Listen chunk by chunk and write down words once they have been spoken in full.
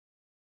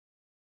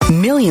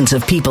Millions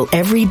of people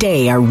every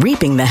day are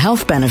reaping the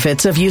health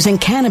benefits of using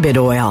cannabis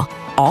oil,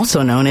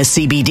 also known as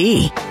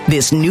CBD.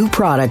 This new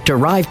product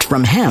derived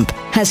from hemp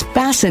has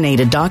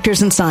fascinated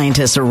doctors and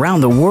scientists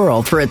around the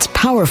world for its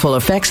powerful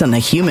effects on the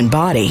human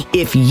body.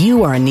 If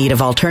you are in need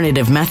of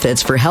alternative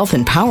methods for health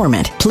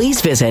empowerment, please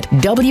visit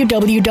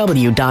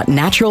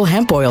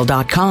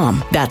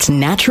www.naturalhempoil.com. That's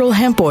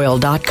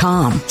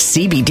naturalhempoil.com.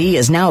 CBD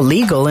is now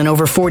legal in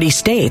over 40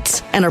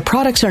 states, and our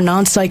products are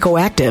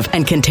non-psychoactive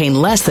and contain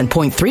less than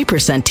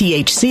 0.3%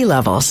 THC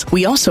levels.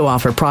 We also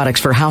offer products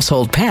for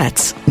household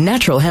pets.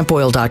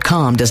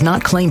 Naturalhempoil.com does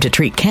not claim to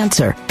treat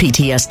cancer,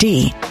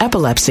 PTSD,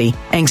 epilepsy,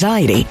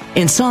 anxiety,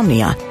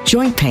 insomnia,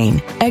 joint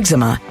pain,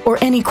 eczema, or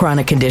any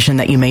chronic condition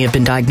that you may have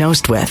been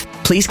diagnosed with.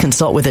 Please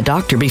consult with a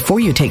doctor before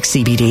you take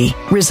CBD.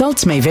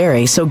 Results may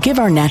vary, so give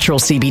our natural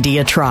CBD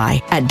a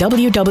try at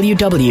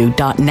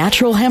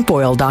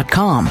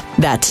www.naturalhempoil.com.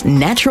 That's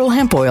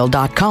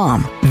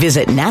naturalhempoil.com.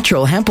 Visit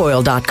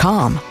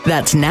naturalhempoil.com.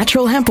 That's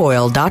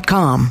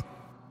naturalhempoil.com.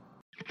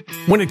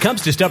 When it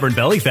comes to stubborn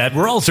belly fat,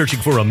 we're all searching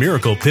for a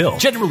miracle pill.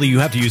 Generally, you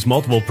have to use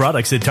multiple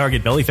products that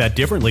target belly fat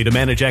differently to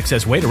manage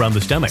excess weight around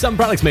the stomach. Some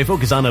products may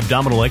focus on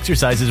abdominal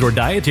exercises or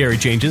dietary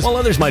changes, while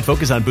others might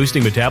focus on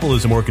boosting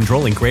metabolism or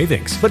controlling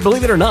cravings. But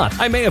believe it or not,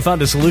 I may have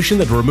found a solution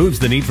that removes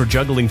the need for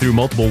juggling through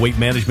multiple weight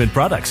management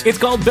products. It's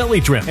called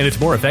Belly Trim, and it's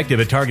more effective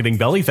at targeting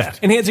belly fat,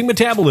 enhancing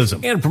metabolism,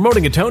 and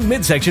promoting a toned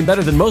midsection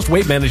better than most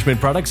weight management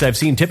products I've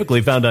seen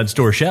typically found on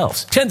store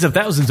shelves. Tens of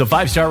thousands of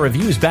 5-star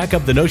reviews back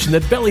up the notion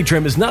that Belly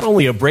Trim is not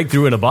only a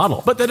breakthrough in a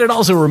bottle, but that it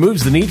also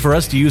removes the need for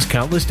us to use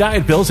countless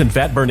diet pills and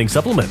fat-burning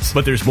supplements.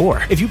 But there's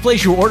more. If you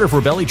place your order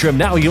for Belly Trim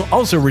now, you'll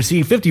also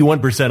receive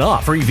 51%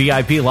 off, free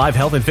VIP live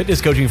health and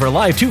fitness coaching for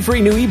life, 2 free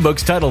new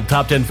ebooks titled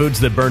Top 10 Foods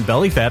That Burn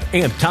Belly Fat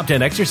and Top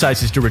 10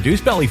 Exercises to Reduce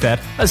Belly Fat,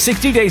 a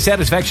 60-day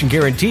satisfaction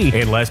guarantee,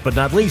 and last but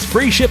not least,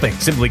 free shipping.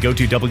 Simply go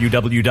to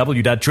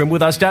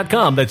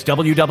www.trimwithus.com. That's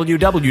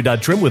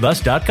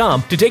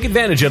www.trimwithus.com to take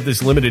advantage of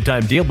this limited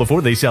time deal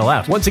before they sell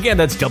out. Once again,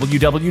 that's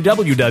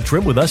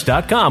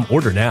www.trimwithus.com.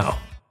 Order now.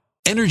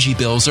 Energy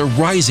bills are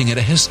rising at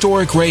a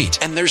historic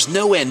rate, and there's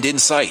no end in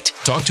sight.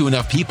 Talk to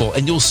enough people,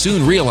 and you'll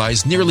soon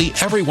realize nearly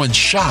everyone's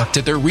shocked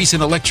at their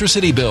recent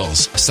electricity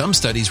bills. Some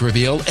studies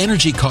reveal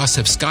energy costs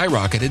have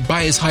skyrocketed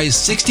by as high as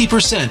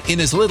 60%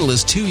 in as little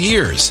as 2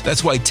 years.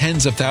 That's why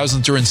tens of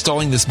thousands are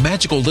installing this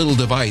magical little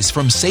device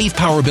from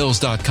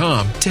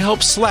SavePowerBills.com to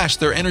help slash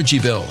their energy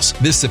bills.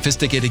 This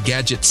sophisticated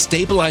gadget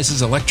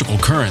stabilizes electrical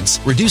currents,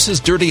 reduces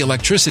dirty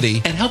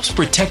electricity, and helps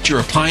protect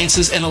your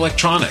appliances and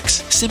electronics.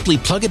 Simply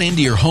plug it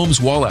into your home's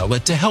wall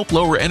outlet to help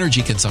lower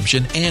energy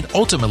consumption and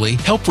ultimately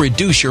help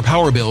reduce your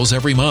power bills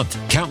every month.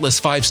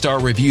 Countless 5-star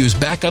reviews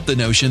back up the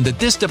notion that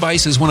this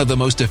device is one of the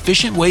most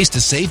efficient ways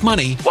to save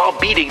money while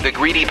beating the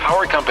greedy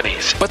power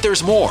companies. But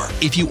there's more.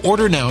 If you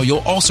order now, you'll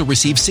also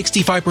receive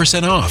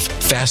 65% off,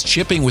 fast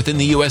shipping within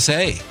the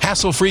USA,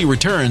 hassle-free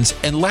returns,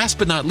 and last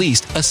but not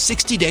least, a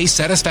 60-day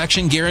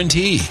satisfaction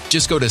guarantee.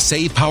 Just go to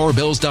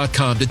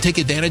SavePowerBills.com to take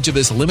advantage of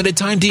this limited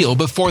time deal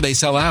before they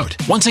sell out.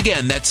 Once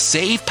again, that's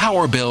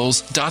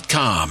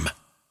SavePowerBills.com.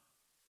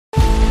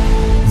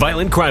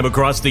 Violent crime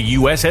across the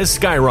U.S. has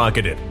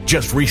skyrocketed.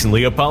 Just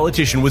recently, a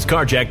politician was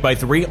carjacked by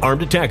 3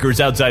 armed attackers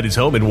outside his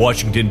home in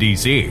Washington,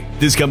 D.C.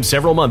 This comes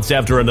several months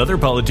after another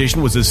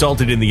politician was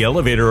assaulted in the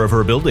elevator of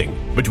her building.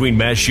 Between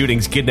mass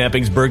shootings,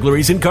 kidnappings,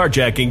 burglaries, and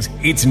carjackings,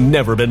 it's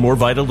never been more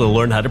vital to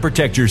learn how to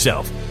protect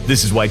yourself.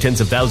 This is why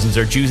tens of thousands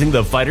are choosing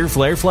the Fighter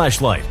Flare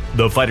flashlight.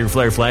 The Fighter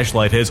Flare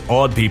flashlight has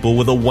awed people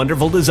with a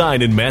wonderful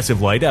design and massive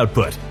light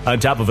output. On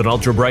top of an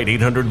ultra-bright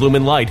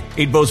 800-lumen light,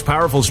 it boasts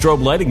powerful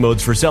strobe lighting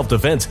modes for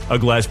self-defense, a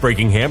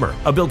glass-breaking hammer,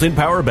 a built-in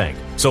power bank,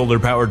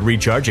 solar-powered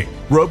recharging,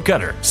 rope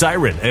cutter,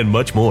 siren, and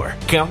much more.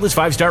 Countless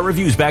 5-star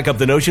reviews back up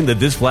the notion that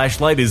this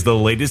flashlight is the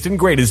latest and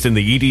greatest in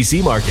the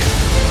EDC market.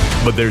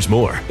 But there's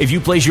more. If you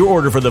place your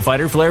order for the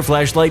Fighter Flare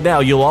flashlight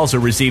now, you'll also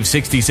receive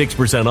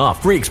 66%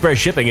 off, free express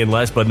shipping, and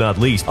last but not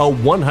least, a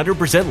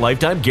 100%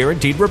 lifetime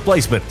guaranteed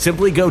replacement.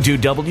 Simply go to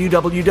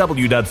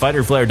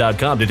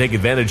www.fighterflare.com to take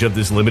advantage of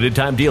this limited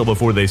time deal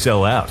before they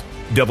sell out.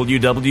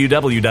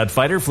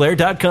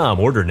 www.fighterflare.com.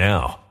 Order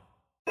now.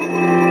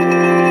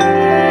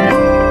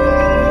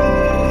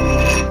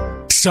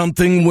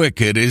 Something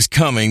wicked is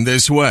coming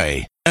this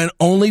way, and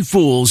only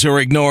fools are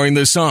ignoring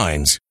the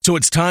signs. So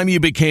it's time you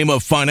became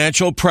a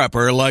financial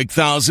prepper like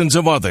thousands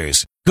of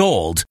others.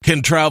 Gold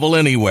can travel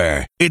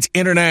anywhere. It's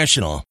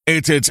international.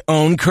 It's its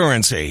own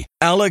currency.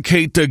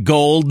 Allocate to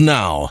gold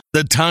now,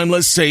 the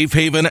timeless safe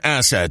haven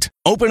asset.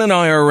 Open an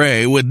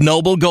IRA with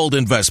Noble Gold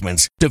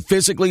Investments to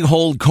physically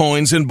hold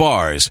coins and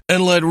bars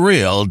and let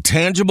real,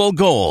 tangible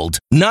gold,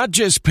 not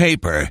just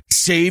paper,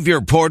 Save your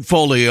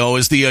portfolio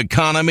as the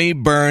economy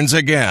burns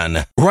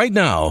again. Right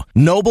now,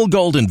 Noble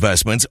Gold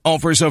Investments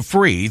offers a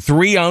free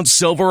 3-ounce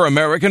silver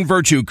American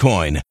Virtue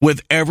coin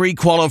with every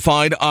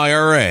qualified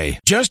IRA.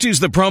 Just use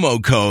the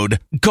promo code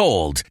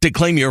GOLD to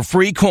claim your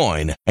free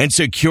coin and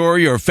secure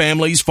your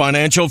family's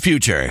financial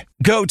future.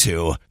 Go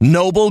to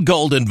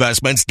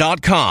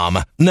noblegoldinvestments.com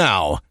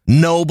now.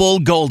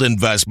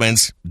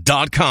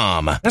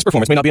 noblegoldinvestments.com. Past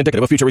performance may not be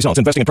indicative of future results.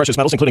 Investing in precious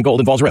metals, including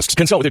gold, involves risks.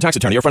 Consult with your tax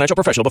attorney or financial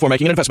professional before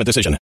making an investment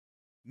decision.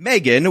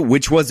 M3GAN,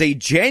 which was a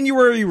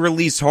January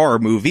release horror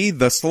movie,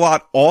 the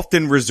slot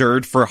often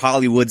reserved for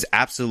Hollywood's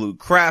absolute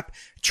crap,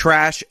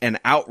 trash, and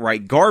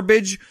outright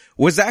garbage,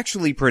 was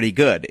actually pretty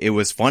good. It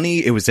was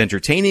funny, it was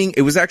entertaining,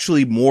 it was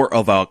actually more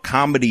of a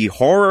comedy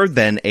horror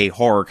than a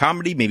horror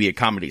comedy, maybe a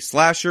comedy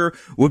slasher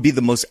would be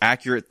the most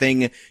accurate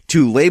thing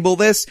to label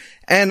this,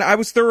 and I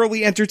was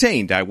thoroughly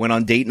entertained. I went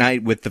on date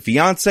night with the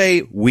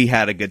fiance, we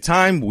had a good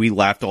time, we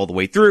laughed all the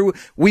way through,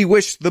 we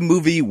wished the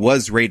movie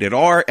was rated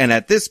R, and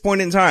at this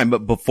point in time,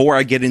 but before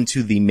I get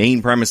into the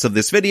main premise of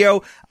this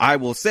video, I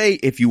will say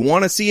if you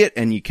want to see it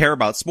and you care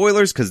about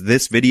spoilers, because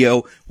this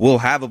video will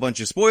have a bunch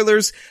of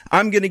spoilers,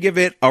 I'm gonna give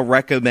it a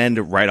recommend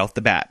right off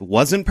the bat.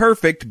 Wasn't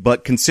perfect,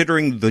 but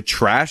considering the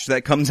trash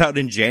that comes out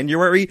in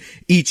January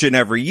each and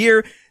every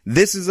year,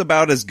 this is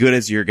about as good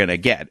as you're gonna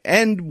get.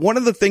 And one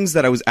of the things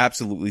that I was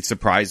absolutely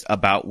surprised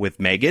about with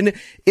M3GAN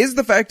is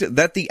the fact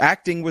that the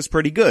acting was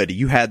pretty good.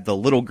 You had the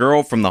little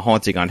girl from The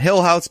Haunting on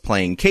Hill House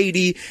playing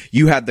Katie.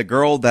 You had the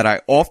girl that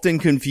I often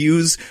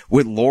confuse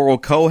with Laurel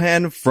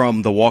Cohan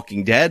from The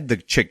Walking Dead, the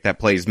chick that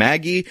plays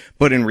Maggie,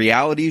 but in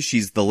reality,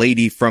 she's the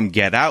lady from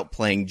Get Out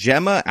playing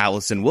Gemma,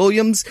 Allison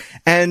Williams,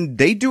 and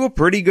they do a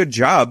pretty good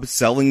job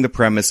selling the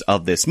premise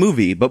of this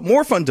movie. But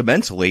more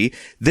fundamentally,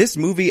 this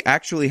movie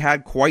actually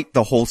had quite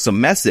the wholesome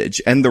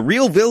message, and the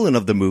real villain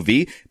of the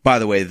movie, by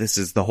the way, this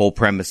is the whole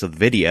premise of the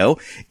video,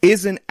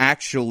 isn't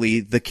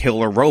actually the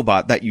killer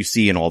robot that you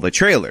see in all the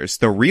trailers.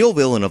 The real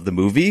villain of the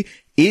movie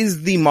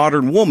is the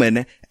modern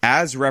woman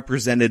as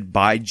represented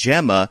by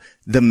Gemma,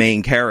 the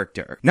main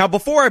character. Now,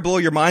 before I blow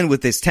your mind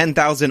with this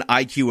 10,000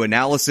 IQ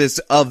analysis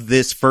of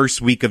this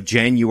first week of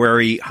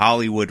January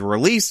Hollywood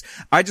release,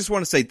 I just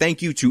want to say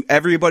thank you to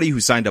everybody who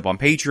signed up on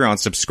Patreon,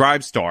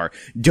 Subscribestar,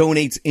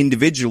 donates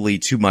individually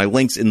to my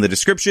links in the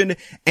description,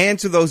 and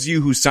to those of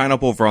you who sign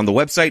up over on the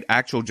website,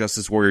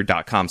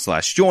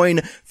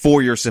 actualjusticewarrior.com/join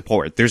for your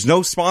support. There's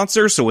no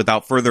sponsor, so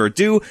without further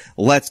ado,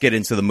 let's get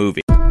into the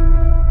movie.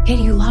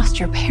 Katie, you lost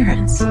your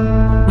parents.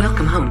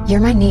 Welcome home.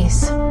 You're my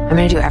niece. I'm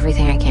gonna do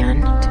everything I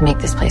can to make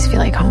this place feel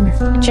like home.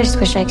 I just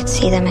wish I could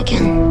see them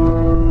again.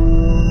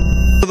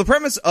 So the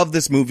premise of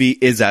this movie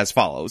is as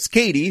follows.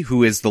 Katie,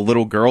 who is the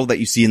little girl that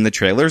you see in the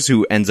trailers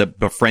who ends up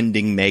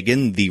befriending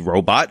M3GAN, the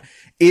robot,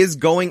 is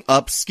going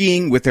up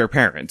skiing with her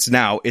parents.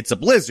 Now, it's a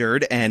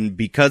blizzard, and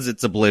because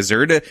it's a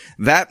blizzard,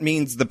 that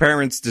means the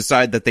parents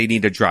decide that they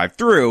need to drive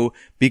through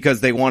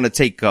because they want to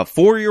take a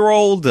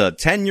 4-year-old, a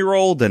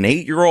 10-year-old, an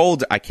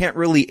 8-year-old. I can't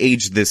really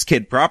age this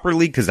kid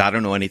properly because I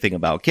don't know anything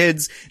about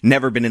kids.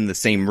 Never been in the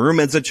same room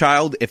as a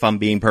child, if I'm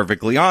being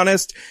perfectly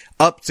honest,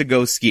 up to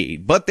go ski.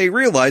 But they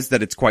realize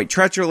that it's quite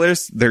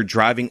treacherous. They're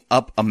driving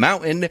up a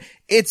mountain.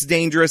 It's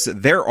dangerous.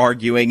 They're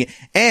arguing.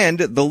 And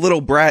the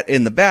little brat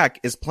in the back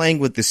is playing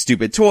with this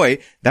stupid toy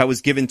that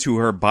was given to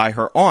her by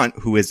her aunt,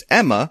 who is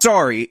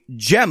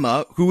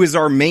Gemma, who is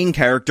our main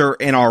character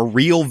and our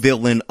real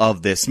villain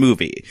of this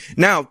movie.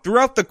 Now,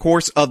 throughout the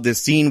course of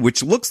this scene,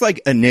 which looks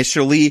like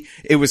initially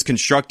it was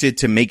constructed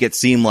to make it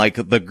seem like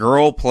the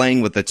girl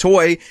playing with the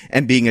toy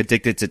and being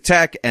addicted to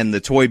tech and the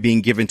toy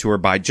being given to her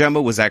by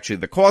Gemma was actually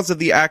the cause of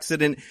the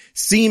accident,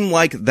 seemed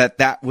like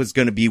that was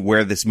going to be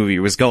where this movie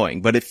was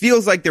going. But it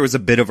feels like there was a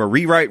bit of a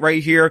rewrite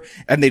right here,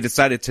 and they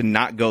decided to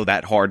not go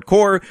that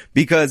hardcore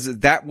because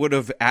that would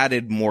have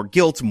added more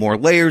guilt, more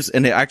layers,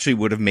 and it actually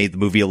would have made the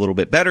movie a little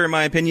bit better in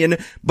my opinion.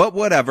 But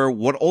whatever,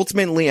 what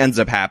ultimately ends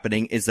up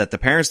happening is that the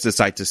parents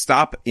decide to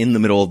stop in the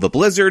middle of the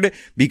blizzard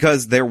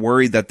because they're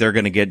worried that they're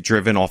going to get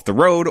driven off the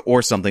road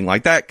or something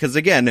like that, because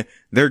again,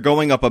 they're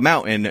going up a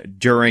mountain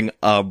during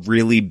a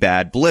really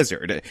bad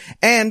blizzard.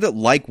 And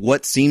like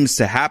what seems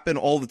to happen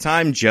all the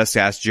time, just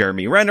ask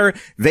Jeremy Renner,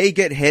 they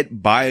get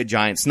hit by a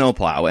giant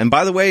snowplow. And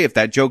by the way, if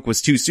that joke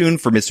was too soon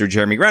for Mr.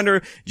 Jeremy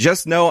Renner,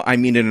 just know I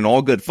mean it in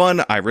all good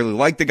fun. I really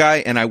like the guy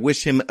and I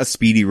wish him a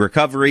speedy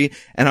recovery.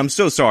 And I'm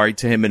so sorry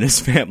to him and his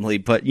family,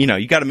 but you know,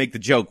 you gotta make the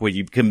joke when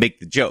you can make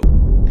the joke.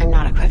 I'm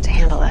not equipped to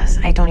handle this.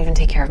 I don't even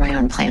take care of my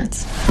own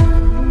plants.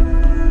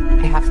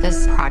 I have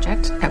this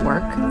project at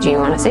work. Do you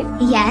want to see?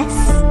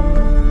 Yes.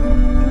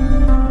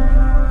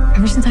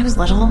 Ever since I was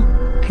little,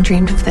 I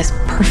dreamed of this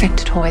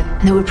perfect toy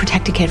that would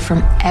protect a kid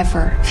from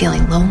ever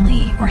feeling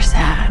lonely or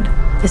sad.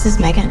 This is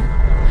M3GAN.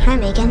 Hi,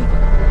 M3GAN.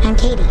 I'm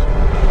Katie.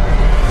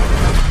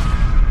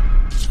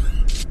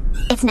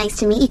 It's nice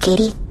to meet you,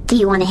 Katie. Do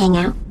you want to hang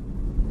out?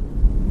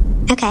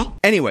 Okay.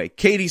 Anyway,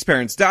 Katie's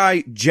parents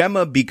die,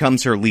 Gemma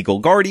becomes her legal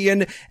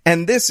guardian,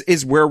 and this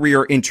is where we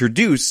are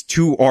introduced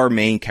to our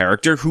main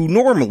character, who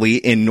normally,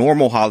 in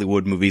normal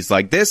Hollywood movies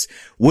like this,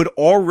 would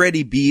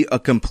already be a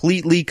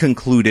completely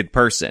concluded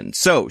person.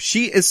 So,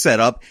 she is set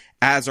up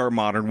as our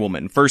modern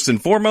woman. First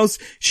and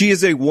foremost, she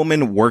is a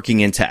woman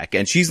working in tech,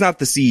 and she's not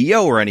the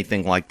CEO or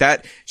anything like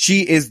that.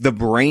 She is the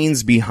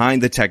brains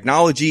behind the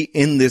technology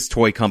in this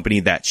toy company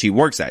that she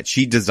works at.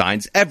 She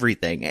designs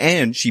everything,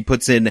 and she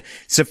puts in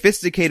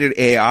sophisticated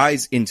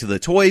AIs into the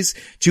toys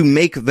to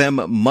make them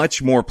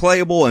much more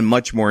playable and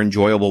much more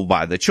enjoyable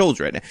by the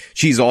children.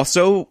 She's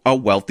also a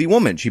wealthy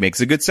woman. She makes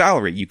a good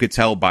salary. You could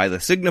tell by the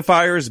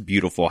signifiers,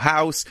 beautiful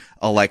house,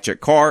 electric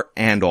car,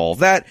 and all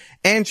that.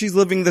 And she's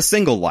living the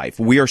single life.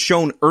 We are shown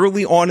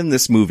early on in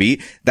this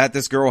movie that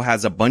this girl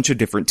has a bunch of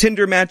different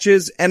Tinder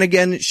matches, and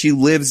again, she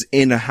lives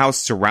in a house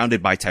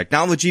surrounded by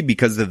technology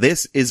because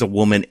this is a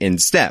woman in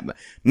STEM.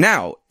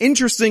 Now,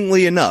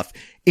 interestingly enough,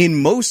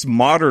 in most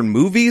modern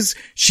movies,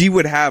 she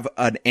would have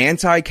an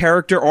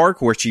anti-character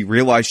arc where she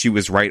realized she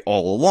was right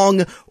all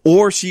along,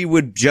 or she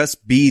would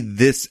just be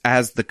this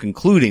as the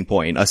concluding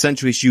point.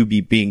 Essentially, she would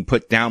be being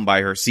put down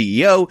by her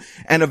CEO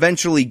and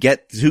eventually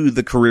get to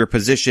the career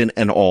position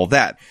and all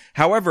that.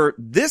 However,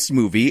 this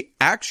movie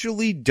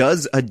actually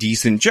does a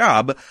decent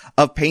job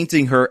of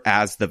painting her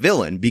as the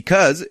villain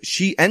because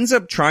she ends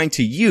up trying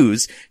to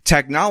use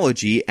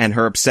technology and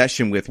her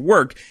obsession with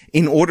work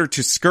in order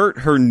to skirt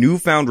her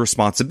newfound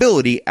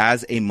responsibility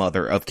as a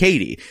mother of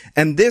Katie.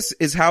 And this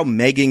is how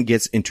M3GAN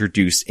gets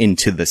introduced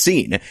into the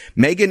scene.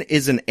 M3GAN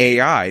is an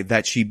AI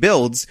that she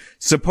builds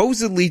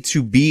supposedly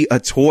to be a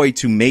toy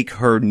to make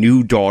her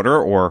new daughter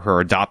or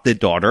her adopted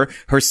daughter,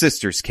 her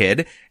sister's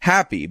kid,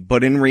 happy.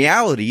 But in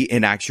reality,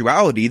 in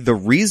actuality, the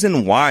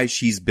reason why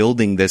she's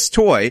building this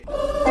toy,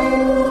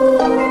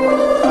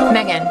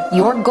 M3GAN,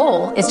 your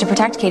goal is to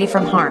protect Katie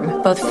from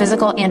harm, both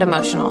physical and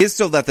emotional. is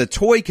so that the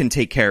toy can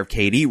take care of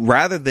Katie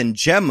rather than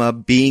Gemma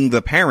being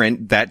the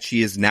parent that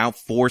she is now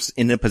forced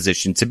in a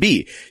position to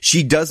be.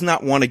 She does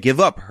not want to give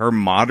up her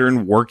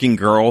modern working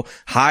girl,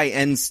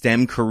 high-end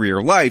STEM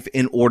career life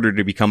in order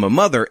to become a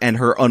mother, and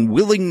her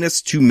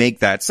unwillingness to make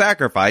that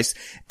sacrifice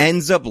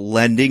ends up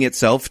lending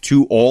itself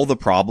to all the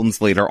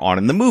problems later on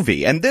in the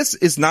movie. And this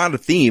is not a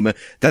theme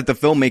that the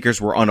filmmakers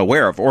were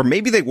unaware of, or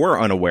maybe they were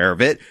unaware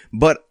of it,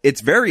 but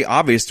it's very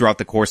obvious throughout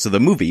the course of the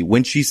movie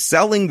when she's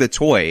selling the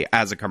toy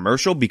as a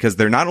commercial, because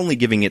they're not only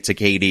giving it to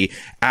Katie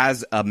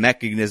as a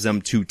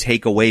mechanism to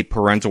take away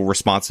parental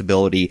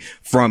responsibility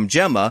from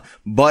Gemma,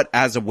 but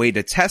as a way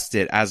to test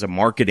it as a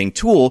marketing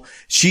tool.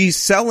 She's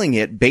selling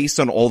it based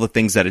on all the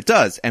things that it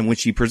does. And when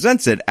she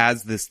presents it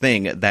as this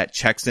thing that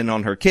checks in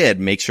on her kid,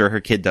 makes sure her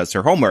kid does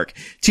her homework,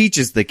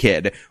 teaches the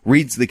kid,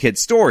 reads the kid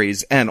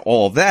stories, and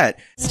all of that.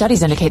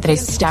 Studies indicate that a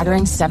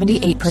staggering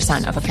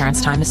 78% of a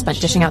parent's time is spent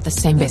dishing out the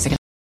same basic.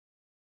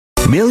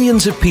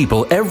 Millions of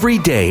people every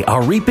day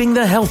are reaping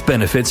the health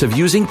benefits of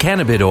using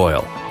cannabis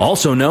oil,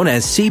 also known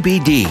as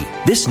CBD.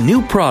 This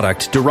new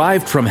product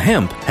derived from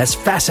hemp has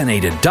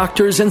fascinated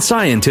doctors and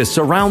scientists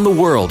around the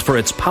world for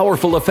its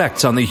powerful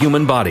effects on the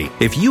human body.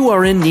 If you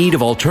are in need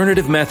of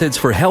alternative methods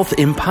for health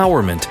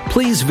empowerment,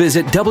 please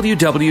visit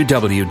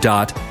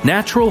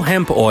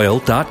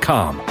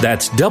www.naturalhempoil.com.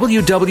 That's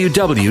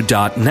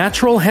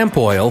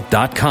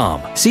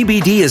www.naturalhempoil.com.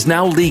 CBD is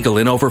now legal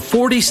in over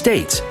 40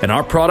 states, and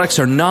our products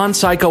are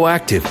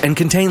non-psychoactive and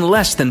contain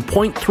less than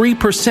 0.3%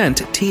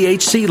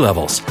 THC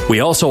levels. We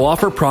also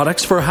offer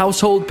products for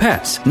household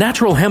pets.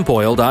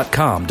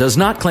 NaturalHempOil.com does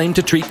not claim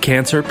to treat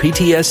cancer,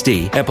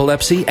 PTSD,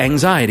 epilepsy,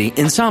 anxiety,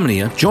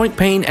 insomnia, joint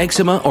pain,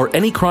 eczema, or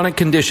any chronic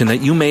condition that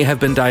you may have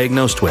been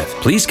diagnosed with.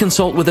 Please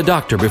consult with a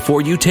doctor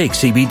before you take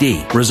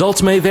CBD.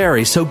 Results may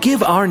vary, so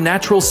give our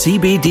natural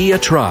CBD a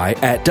try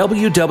at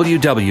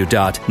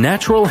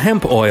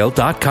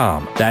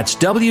www.naturalhempoil.com. That's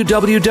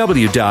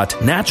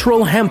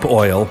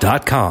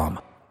www.naturalhempoil.com.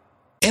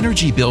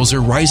 Energy bills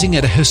are rising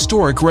at a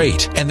historic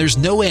rate, and there's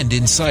no end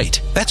in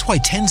sight. That's why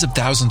tens of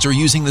thousands are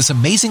using this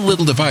amazing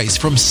little device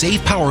from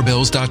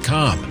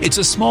SavePowerBills.com. It's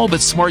a small but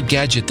smart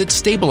gadget that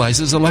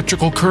stabilizes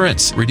electrical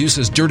currents,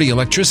 reduces dirty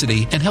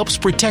electricity, and helps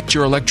protect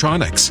your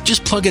electronics.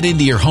 Just plug it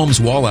into your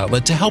home's wall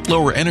outlet to help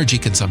lower energy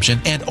consumption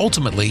and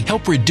ultimately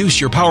help reduce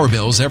your power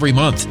bills every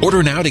month.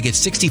 Order now to get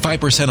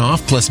 65%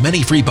 off plus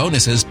many free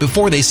bonuses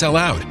before they sell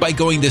out by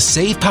going to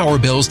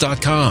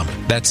SavePowerBills.com.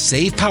 That's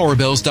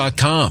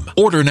SavePowerBills.com.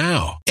 Order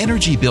now.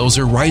 Energy bills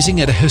are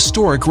rising at a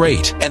historic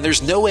rate, and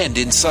there's no end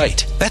in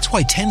sight. That's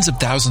why tens of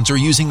thousands are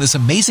using this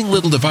amazing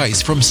little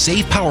device from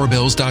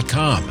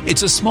SavePowerBills.com.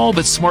 It's a small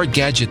but smart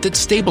gadget that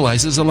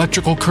stabilizes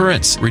electrical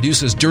currents,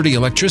 reduces dirty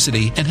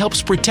electricity, and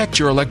helps protect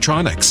your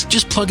electronics.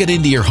 Just plug it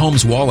into your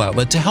home's wall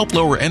outlet to help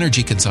lower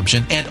energy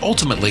consumption and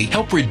ultimately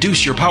help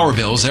reduce your power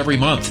bills every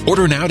month.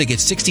 Order now to get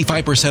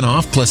 65%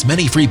 off plus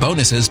many free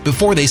bonuses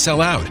before they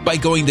sell out by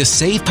going to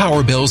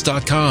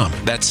SavePowerBills.com.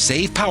 That's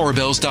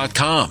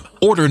SavePowerBills.com.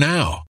 Order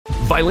now.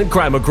 Violent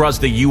crime across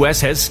the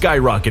U.S. has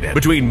skyrocketed.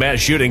 Between mass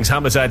shootings,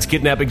 homicides,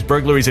 kidnappings,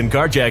 burglaries, and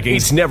carjacking,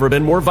 it's never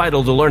been more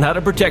vital to learn how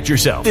to protect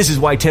yourself. This is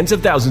why tens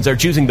of thousands are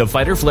choosing the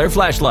Fighter Flare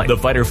flashlight. The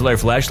Fighter Flare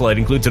flashlight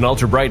includes an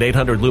ultra-bright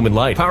 800 lumen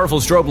light, powerful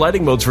strobe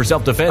lighting modes for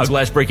self-defense, a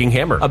glass-breaking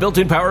hammer, a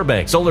built-in power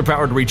bank,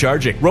 solar-powered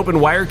recharging, rope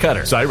and wire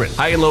cutter, siren,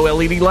 high and low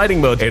LED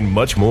lighting mode, and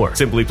much more.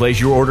 Simply place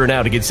your order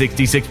now to get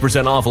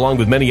 66% off along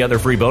with many other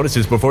free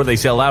bonuses before they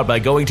sell out by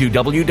going to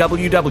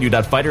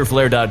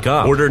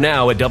www.fighterflare.com. Order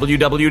now at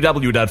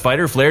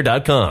www.fighterflare.com.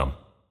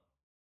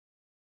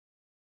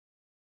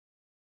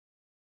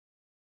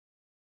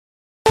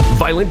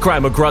 Violent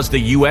crime across the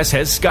U.S.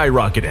 has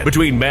skyrocketed.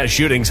 Between mass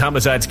shootings,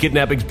 homicides,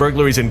 kidnappings,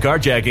 burglaries, and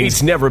carjacking,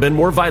 it's never been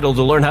more vital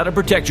to learn how to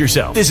protect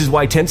yourself. This is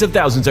why tens of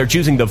thousands are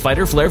choosing the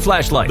Fighter Flare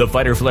flashlight. The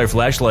Fighter Flare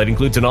flashlight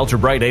includes an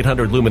ultra-bright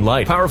 800 lumen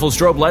light, powerful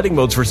strobe lighting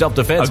modes for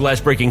self-defense, a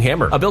glass-breaking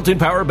hammer, a built-in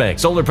power bank,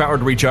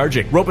 solar-powered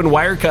recharging, rope and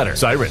wire cutter,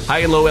 siren,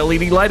 high and low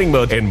LED lighting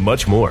mode, and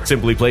much more.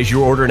 Simply place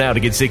your order now to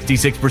get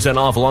 66%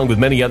 off along with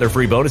many other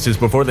free bonuses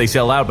before they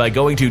sell out by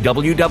going to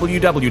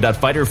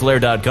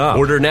www.fighterflare.com.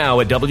 Order now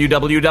at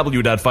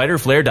www.fighterflare.com.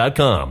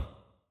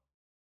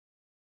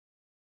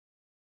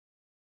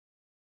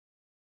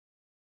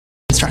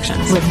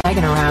 Instructions. With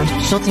M3GAN around,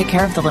 she'll take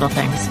care of the little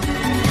things,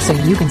 so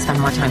you can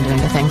spend more time doing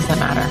the things that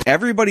matter.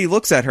 Everybody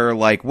looks at her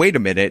like, wait a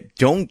minute,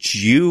 don't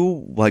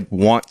you,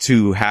 want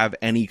to have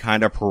any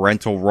kind of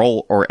parental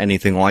role or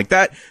anything like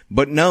that?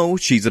 But no,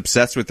 she's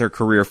obsessed with her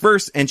career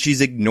first, and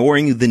she's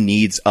ignoring the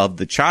needs of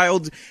the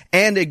child,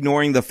 and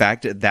ignoring the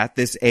fact that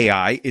this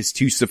AI is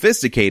too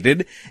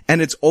sophisticated,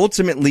 and it's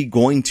ultimately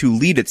going to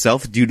lead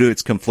itself, due to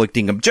its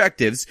conflicting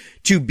objectives,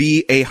 to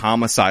be a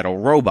homicidal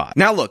robot.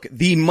 Now look,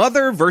 the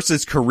mother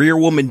versus career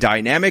woman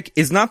dynamic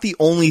is not the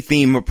only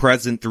theme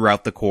present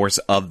throughout the course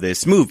of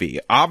this movie.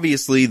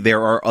 Obviously,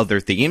 there are other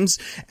themes,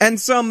 and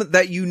some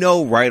that you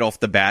know right off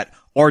the bat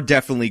are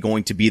definitely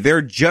going to be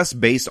there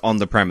just based on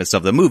the premise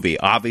of the movie.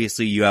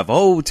 Obviously, you have,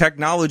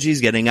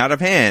 technology's getting out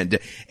of hand,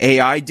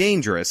 AI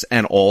dangerous,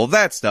 and all of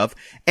that stuff,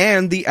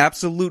 and the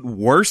absolute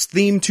worst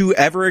theme to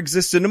ever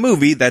exist in a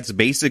movie that's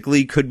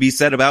basically could be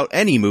said about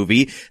any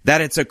movie,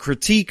 that it's a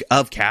critique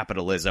of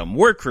capitalism.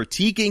 We're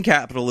critiquing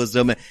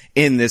capitalism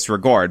in this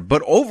regard.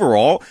 But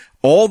overall,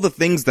 all the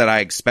things that I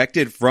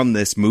expected from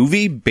this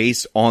movie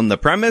based on the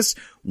premise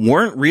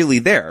weren't really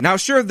there. Now,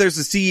 sure, there's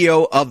a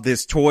CEO of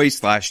this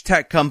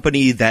toy/tech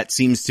company that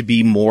seems to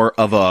be more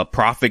of a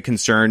profit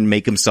concern,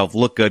 make himself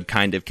look good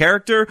kind of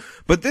character,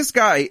 but this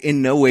guy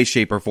in no way,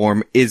 shape, or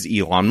form is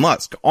Elon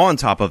Musk. On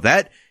top of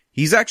that,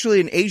 he's actually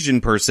an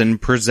Asian person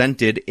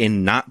presented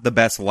in not the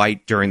best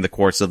light during the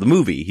course of the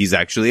movie. He's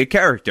actually a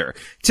character.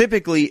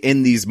 Typically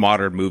in these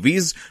modern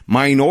movies,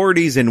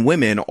 minorities and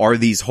women are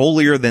these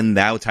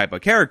holier-than-thou type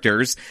of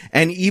characters,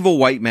 and evil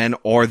white men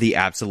are the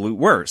absolute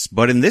worst.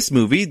 But in this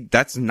movie,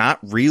 that's not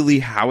really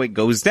how it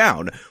goes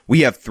down.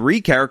 We have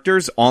three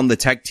characters on the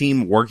tech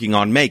team working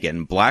on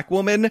M3GAN. Black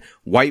woman,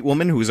 white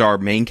woman, who's our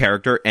main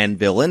character and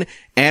villain,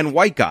 and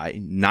white guy.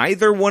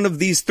 Neither one of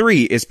these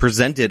three is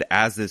presented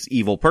as this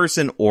evil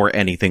person or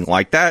anything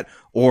like that,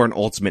 or an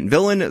ultimate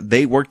villain.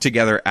 They work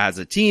together as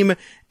a team,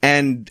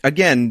 and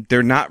again,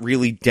 they're not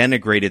really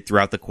denigrated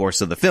throughout the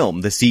course of the film.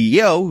 The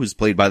CEO, who's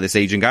played by this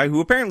Asian guy, who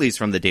apparently is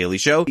from The Daily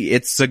Show,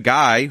 it's a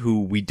guy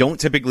who we don't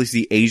typically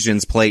see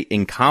Asians play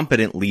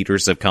incompetent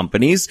leaders of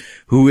companies,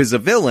 who is a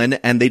villain,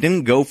 and they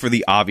didn't go for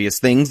the obvious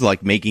things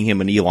like making him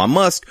an Elon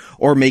Musk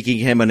or making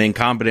him an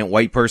incompetent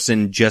white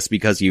person just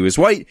because he was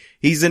white.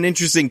 He's an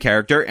interesting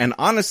character, and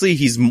honestly,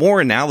 he's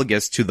more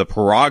analogous to the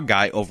Parag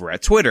guy over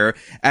at Twitter,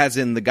 as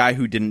in the guy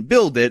who didn't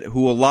build it,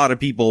 who a lot of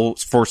people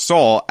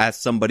foresaw as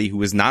somebody who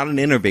was not an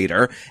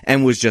innovator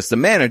and was just a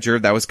manager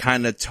that was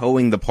kind of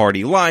towing the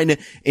party line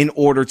in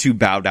order to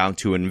bow down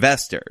to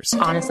investors.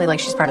 Honestly,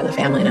 she's part of the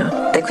family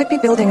now. They could be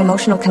building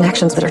emotional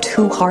connections that are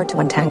too hard to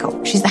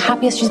untangle. She's the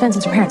happiest she's been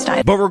since her parents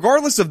died. But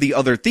regardless of the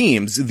other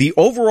themes, the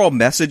overall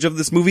message of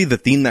this movie, the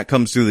theme that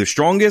comes through the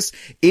strongest,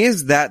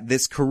 is that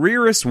this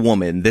careerist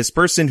woman, this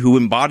person who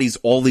embodies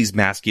all these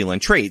masculine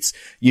traits,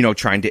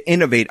 trying to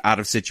innovate out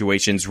of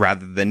situations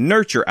rather than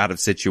nurture out of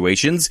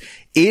situations,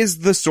 is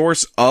the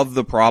source of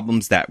the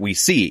problems that we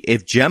see.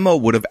 If Gemma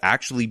would have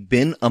actually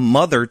been a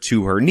mother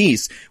to her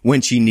niece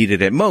when she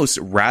needed it most,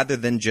 rather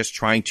than just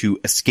trying to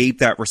escape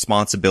that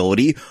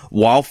responsibility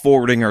while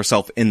forwarding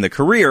herself in the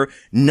career,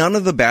 none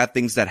of the bad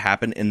things that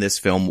happen in this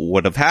film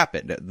would have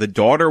happened. The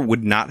daughter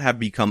would not have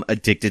become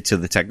addicted to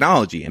the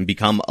technology and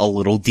become a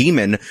little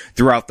demon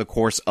throughout the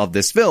course of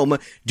this film,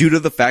 due to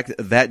the fact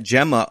that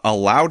Gemma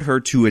allowed her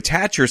to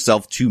attach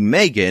herself to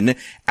M3GAN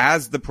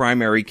as the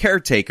primary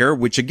caretaker,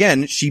 which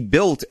again, she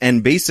built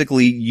and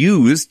basically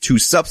used to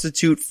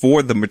substitute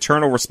for the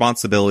maternal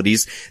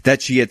responsibilities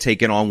that she had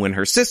taken on when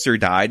her sister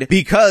died,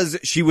 because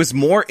she was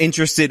more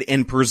interested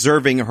in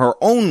preserving her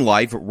own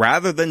life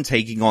rather than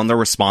taking on the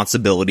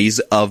responsibilities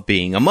of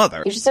being a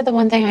mother. You just did the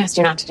one thing I asked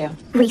you not to do.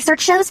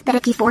 Research shows that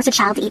if you force a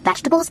child to eat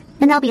vegetables,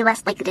 then they'll be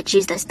less likely to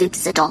choose those foods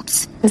as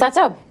adults. Is that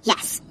so?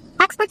 Yes.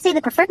 Experts say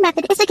the preferred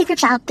method is to give your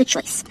child the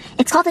choice.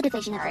 It's called a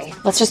division. All right,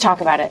 let's just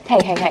talk about it. Hey.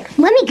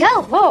 Let me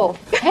go. Whoa.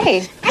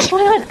 Hey, what's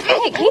going on?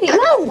 Hey, Katie.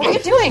 Go. What are you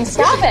doing?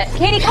 Stop it.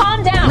 Katie,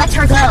 calm down. Let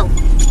her go.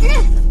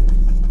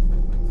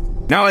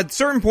 Now, at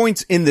certain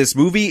points in this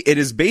movie, it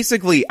is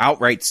basically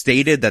outright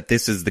stated that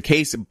this is the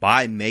case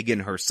by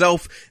M3GAN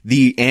herself,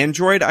 the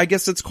android, I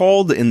guess it's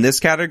called in this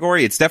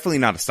category. It's definitely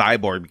not a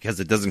cyborg because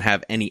it doesn't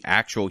have any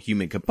actual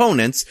human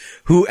components,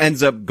 who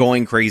ends up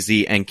going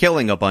crazy and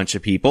killing a bunch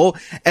of people.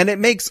 And it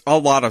makes a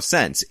lot of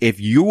sense.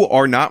 If you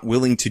are not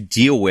willing to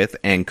deal with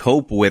and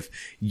cope with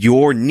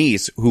your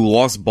niece who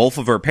lost both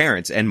of her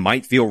parents and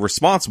might feel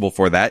responsible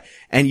for that,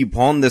 and you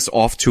pawn this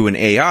off to an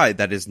AI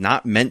that is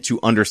not meant to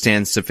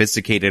understand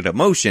sophisticated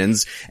emotions,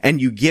 and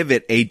you give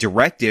it a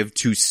directive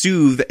to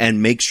soothe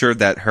and make sure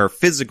that her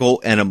physical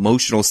and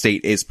emotional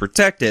state is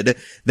protected,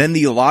 then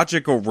the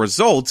logical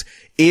result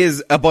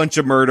is a bunch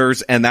of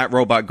murders and that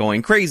robot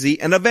going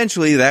crazy, and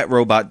eventually that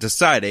robot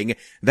deciding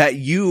that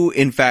you,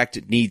 in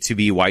fact, need to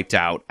be wiped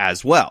out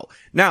as well.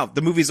 Now,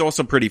 the movie's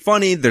also pretty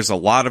funny. There's a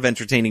lot of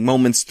entertaining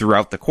moments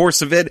throughout the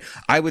course of it.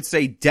 I would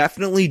say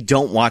definitely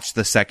don't watch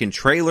the second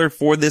trailer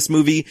for this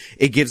movie.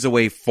 It gives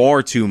away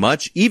far too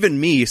much. Even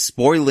me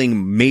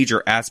spoiling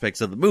major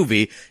aspects of the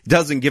movie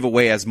doesn't give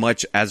away as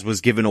much as was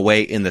given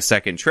away in the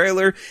second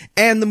trailer.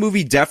 And the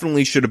movie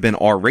definitely should have been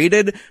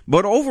R-rated,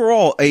 but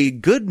overall, a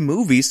good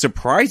movie,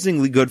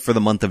 surprisingly good for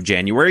the month of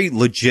January,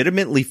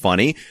 legitimately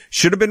funny,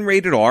 should have been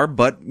rated R,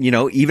 but,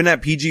 even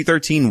at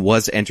PG-13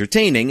 was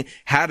entertaining,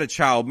 had a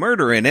child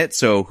murder in it,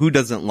 so who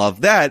doesn't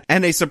love that,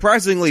 and a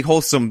surprisingly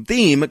wholesome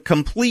theme,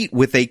 complete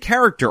with a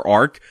character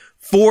arc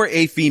for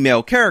a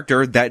female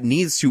character that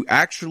needs to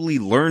actually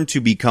learn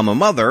to become a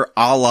mother,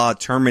 a la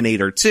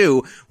Terminator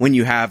 2, when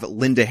you have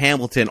Linda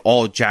Hamilton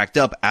all jacked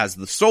up as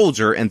the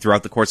soldier, and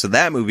throughout the course of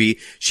that movie,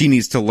 she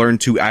needs to learn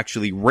to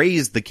actually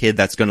raise the kid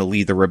that's going to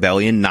lead the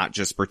rebellion, not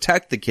just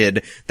protect the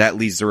kid that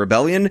leads the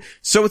rebellion.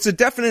 So it's a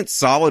definite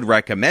solid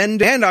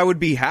recommend, and I would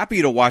be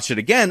happy to watch it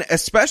again,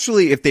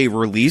 especially if they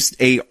released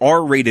a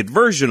R-rated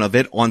version of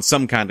it on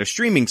some kind of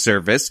streaming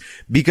service,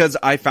 because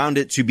I found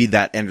it to be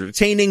that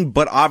entertaining,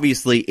 but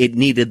obviously it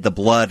needed the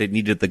blood, it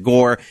needed the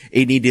gore,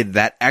 it needed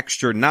that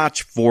extra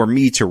notch for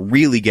me to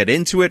really get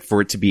into it,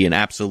 for it to be an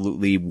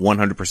absolutely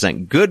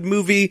 100% good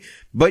movie.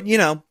 But,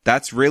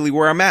 that's really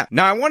where I'm at.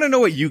 Now, I want to know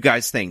what you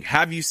guys think.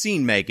 Have you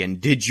seen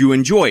M3GAN? Did you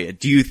enjoy it?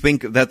 Do you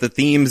think that the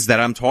themes that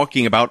I'm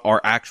talking about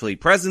are actually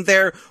present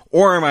there?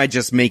 Or am I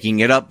just making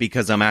it up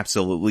because I'm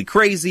absolutely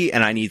crazy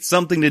and I need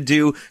something to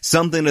do,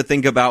 something to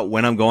think about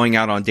when I'm going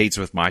out on dates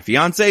with my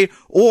fiance?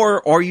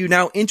 Or are you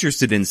now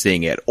interested in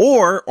seeing it?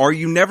 Or are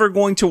you never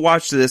going to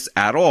watch this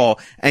at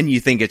all and you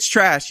think it's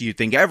trash, you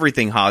think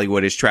everything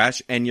Hollywood is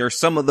trash, and you're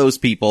some of those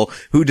people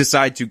who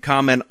decide to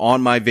comment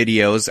on my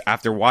videos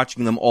after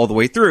watching them all the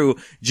way through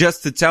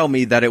just to tell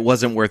me that it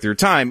wasn't worth your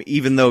time,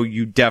 even though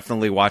you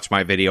definitely watched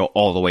my video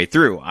all the way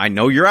through. I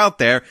know you're out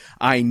there.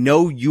 I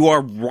know you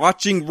are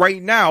watching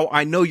right now.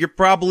 I know you're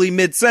probably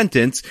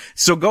mid-sentence,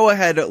 so go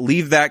ahead,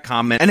 leave that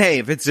comment. And hey,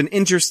 if it's an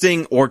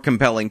interesting or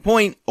compelling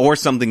point or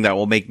something that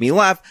will make me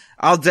laugh,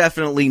 I'll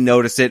definitely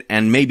notice it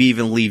and maybe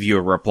even leave you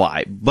a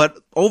reply. But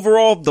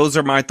overall, those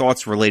are my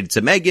thoughts related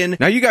to M3GAN.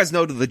 Now, you guys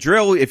know the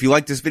drill. If you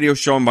like this video,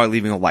 show them by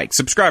leaving a like.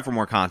 Subscribe for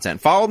more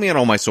content. Follow me on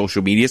all my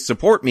social media.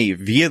 Support me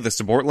via the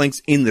support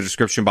links in the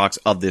description box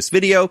of this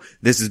video.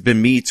 This has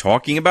been me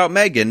talking about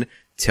M3GAN.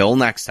 Till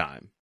next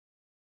time.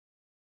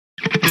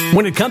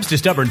 When it comes to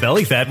stubborn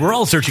belly fat, we're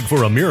all searching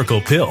for a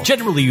miracle pill.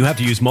 Generally, you have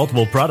to use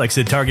multiple products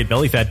that target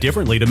belly fat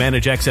differently to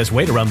manage excess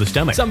weight around the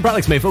stomach. Some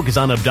products may focus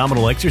on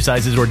abdominal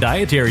exercises or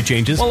dietary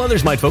changes, while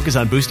others might focus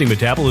on boosting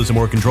metabolism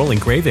or controlling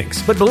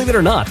cravings. But believe it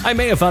or not, I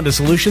may have found a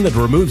solution that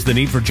removes the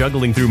need for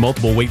juggling through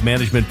multiple weight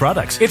management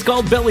products. It's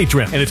called Belly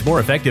Trim, and it's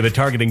more effective at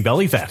targeting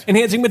belly fat,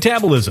 enhancing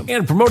metabolism,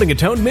 and promoting a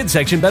toned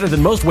midsection better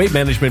than most weight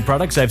management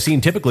products I've seen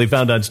typically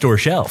found on store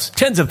shelves.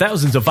 Tens of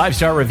thousands of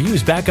 5-star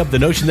reviews back up the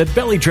notion that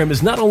Belly Trim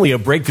is not only a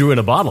breakthrough in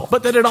a bottle,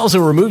 but that it also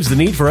removes the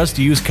need for us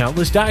to use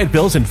countless diet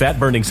pills and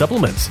fat-burning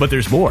supplements. But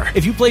there's more.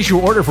 If you place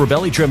your order for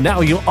Belly Trim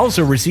now, you'll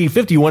also receive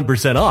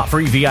 51% off,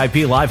 free VIP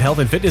live health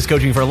and fitness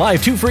coaching for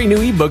life, 2 free new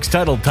ebooks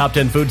titled Top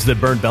 10 Foods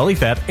That Burn Belly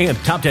Fat and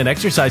Top 10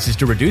 Exercises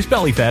to Reduce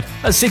Belly Fat,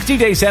 a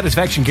 60-day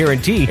satisfaction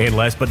guarantee, and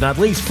last but not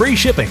least, free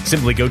shipping.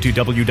 Simply go to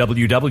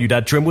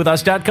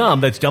www.trimwithus.com.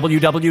 That's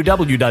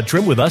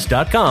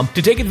www.trimwithus.com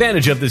to take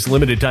advantage of this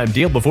limited time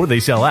deal before they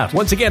sell out.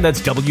 Once again,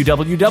 that's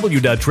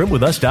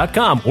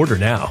www.trimwithus.com. Order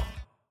now.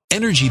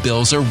 Energy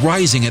bills are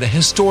rising at a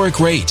historic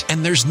rate,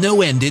 and there's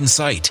no end in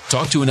sight.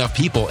 Talk to enough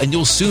people, and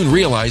you'll soon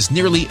realize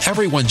nearly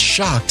everyone's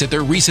shocked at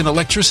their recent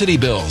electricity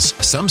bills.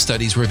 Some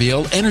studies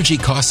reveal energy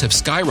costs have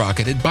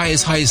skyrocketed by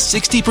as high as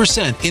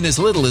 60% in as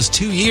little as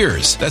 2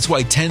 years. That's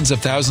why tens of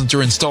thousands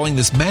are installing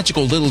this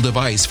magical little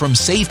device from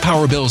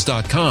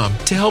SavePowerBills.com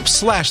to help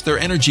slash their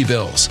energy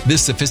bills.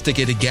 This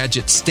sophisticated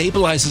gadget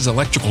stabilizes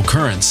electrical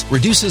currents,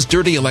 reduces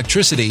dirty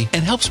electricity,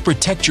 and helps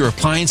protect your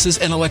appliances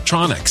and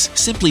electronics.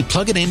 Simply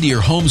plug it into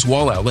your home's systems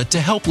wall outlet to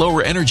help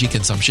lower energy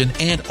consumption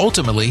and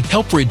ultimately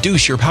help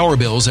reduce your power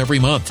bills every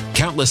month.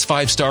 Countless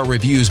 5-star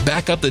reviews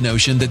back up the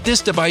notion that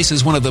this device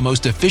is one of the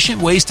most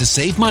efficient ways to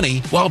save money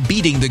while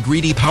beating the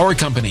greedy power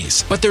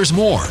companies. But there's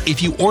more.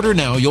 If you order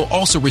now, you'll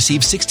also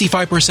receive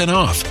 65%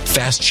 off,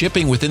 fast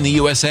shipping within the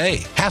USA,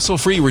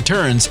 hassle-free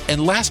returns,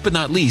 and last but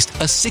not least,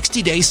 a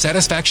 60-day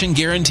satisfaction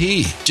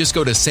guarantee. Just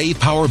go to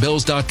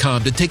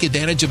SavePowerBills.com to take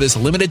advantage of this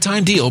limited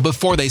time deal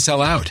before they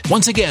sell out.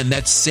 Once again,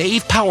 that's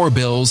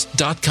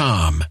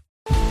SavePowerBills.com.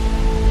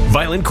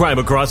 Violent crime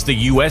across the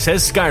U.S.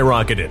 has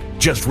skyrocketed.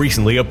 Just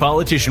recently, a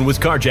politician was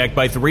carjacked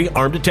by 3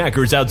 armed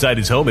attackers outside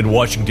his home in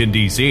Washington,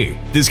 D.C.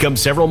 This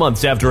comes several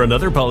months after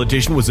another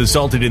politician was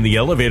assaulted in the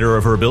elevator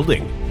of her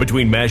building.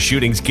 Between mass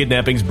shootings,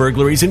 kidnappings,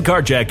 burglaries, and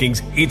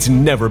carjackings, it's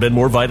never been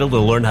more vital to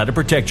learn how to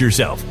protect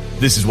yourself.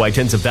 This is why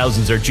tens of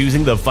thousands are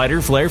choosing the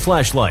Fighter Flare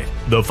flashlight.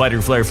 The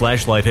Fighter Flare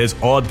flashlight has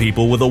awed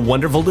people with a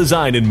wonderful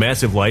design and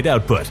massive light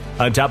output.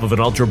 On top of an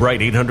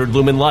ultra-bright 800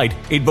 lumen light,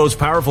 it boasts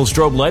powerful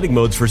strobe lighting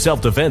modes for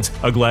self-defense,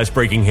 a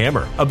glass-breaking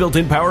hammer, a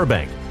built-in power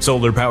bank,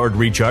 solar-powered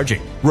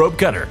recharging, rope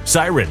cutter,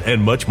 siren,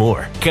 and much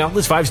more.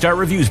 Countless 5-star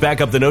reviews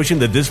back up the notion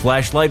that this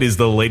flashlight is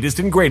the latest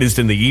and greatest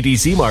in the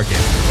EDC market.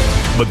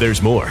 But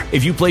there's more.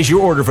 If you place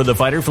your order for the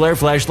Fighter Flare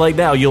flashlight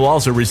now, you'll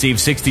also receive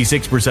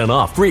 66%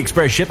 off, free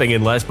express shipping,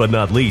 and last but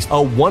not least, a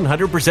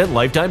 100%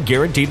 lifetime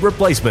guaranteed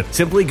replacement.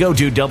 Simply go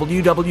to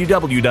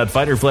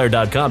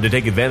www.fighterflare.com to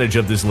take advantage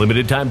of this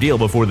limited time deal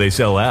before they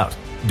sell out.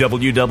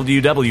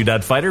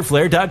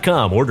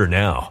 www.fighterflare.com. Order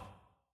now.